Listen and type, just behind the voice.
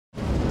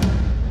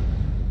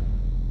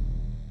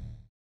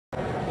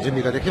準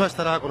備ができまし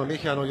たらこのメ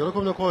ヒアの喜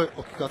びの声お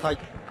聞きください。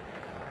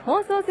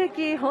放送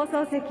席、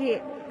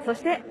そ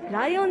して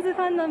ライオンズ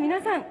ファンの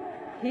皆さん、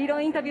ヒーロ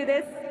ーインタビュー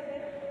です。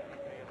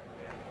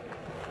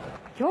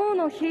今日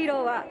のヒー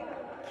ローは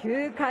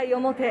9回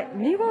表、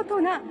見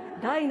事な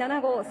第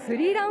7号ス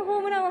リーランホ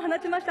ームランを放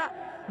ちました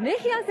メ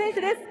ヒア選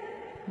手です。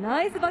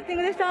ナイスバッティン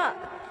グでした。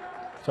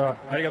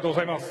ありがとうご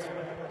ざいます。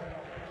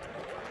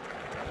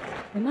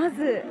ま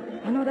ず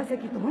あの打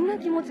席、どんな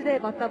気持ちで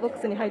バッターボック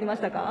スに入りま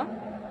したか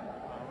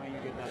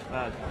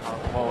？I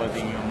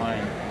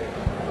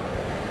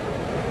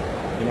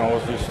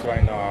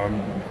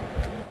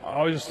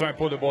was just trying to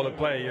put the ball in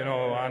play. I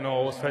know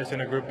I was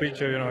facing a good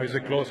pitcher. He's a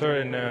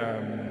closer, and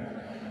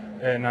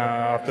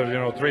after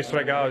 3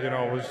 strikeouts,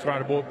 I was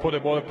trying to put the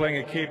ball in play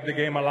and keep the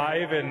game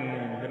alive.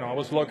 And I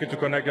was lucky to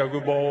connect a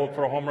good ball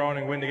for a home run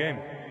and win the game.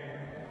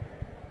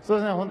 そう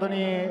ですね、本当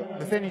に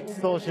ブセニッツ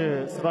投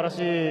手、素晴らし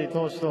い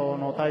投手と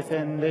の対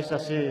戦でした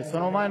し、そ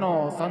の前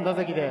の3打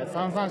席で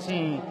3三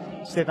振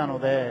してたの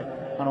で、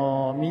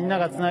みんな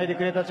がつないで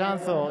くれたチャン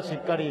スをし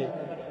っかり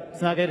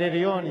つなげれ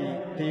るように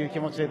っていう気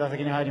持ちで打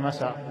席に入りまし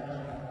た。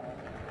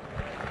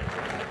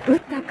打っ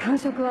た感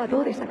触は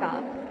どうでした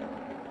か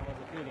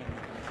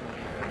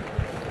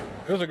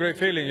？It was a great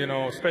feeling,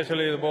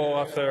 especially the ball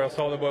after I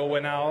saw the ball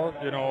went out.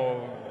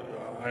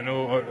 I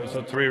knew it was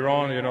a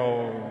 3-run.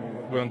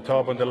 We're on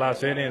top in the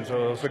last inning, so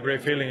it was a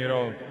great feeling.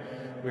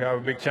 We have a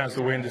big chance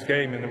to win this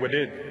game, and we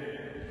did.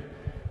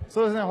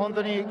 そうですね、本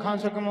当に感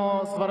触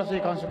も素晴らし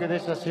い感触で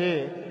した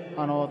し、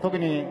特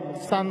に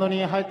スタンド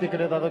に入ってく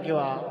れた時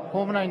は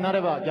ホームランにな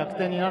れば逆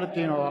転になるって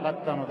いうのが分か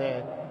ったの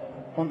で、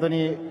本当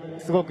に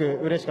すごく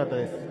嬉しかった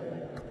です。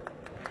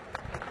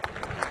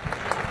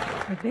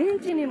ベン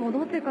チに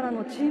戻ってから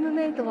のチーム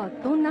メイトは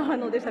どんな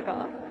反応でした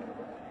か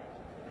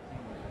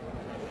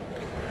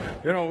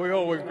We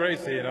all went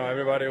crazy.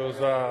 Everybody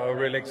was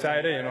really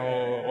excited.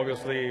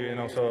 Obviously,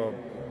 so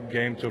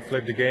game to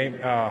flip the game,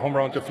 home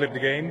run to flip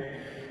the game,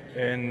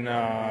 and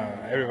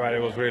everybody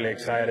was really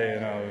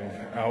excited.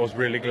 I was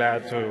really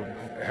glad to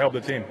help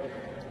the team.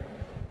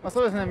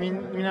 そうですね、み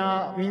ん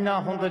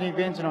な本当に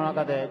ベンチの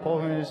中で興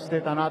奮して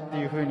たなって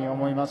いうふうに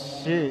思いま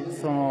すし、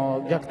そ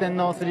の逆転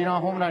のスリーラ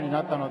ンホームランに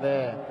なったの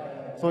で、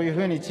そういうふ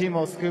うにチーム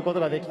を救うこと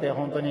ができて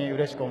本当に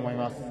嬉しく思い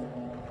ます。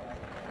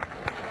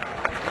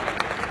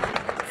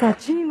さあ、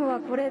チーム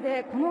はこれ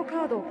でこの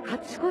カードを勝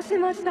ち越し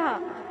ました。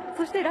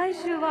そして来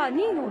週は2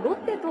位のロッ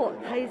テと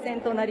対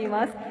戦となり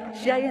ます。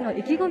試合への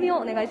意気込みを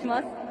お願いし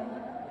ます。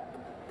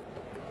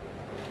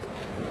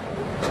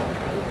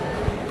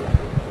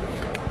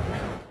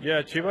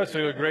Yeah, Chivas is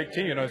a great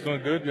team. It's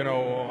doing good.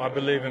 I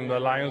believe in the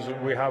Lions.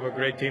 We have a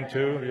great team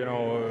too. It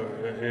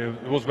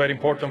was very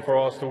important for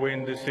us to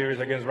win this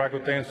series against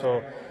Rakuten,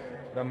 so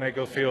that makes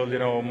us feel,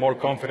 more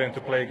confident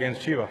to play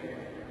against Chivas.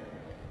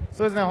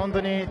 そうですね、本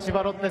当に千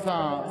葉ロッテ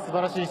さん、素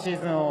晴らしいシー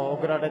ズンを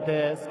送られ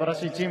て素晴ら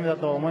しいチームだ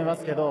と思いま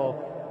すけ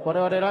ど、我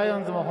々ライオ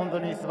ンズも本当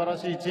に素晴ら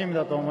しいチーム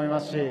だと思い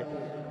ますし、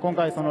今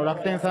回その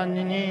楽天さん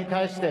に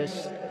対して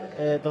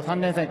3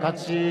連戦勝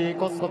ち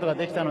越すことが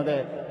できたの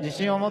で、自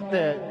信を持っ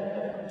て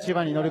千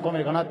葉に乗り込め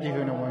るかなというふ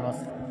うに思いま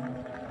す。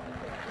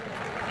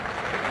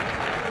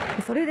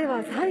それで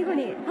は最後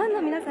にファン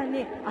の皆さん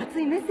に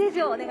熱いメッセー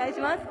ジをお願いし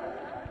ます。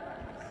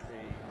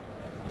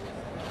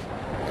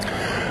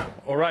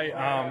All right,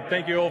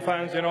 thank you all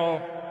fans.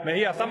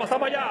 Mejia,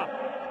 sama-sama ya.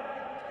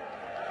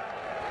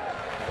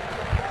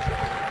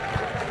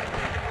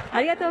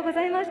 ありがとうご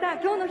ざいました。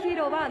今日のヒー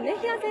ローはメ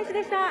ヒア選手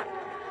でした。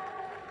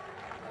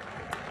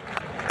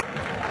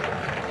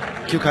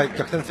9回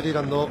逆転スリー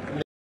ランの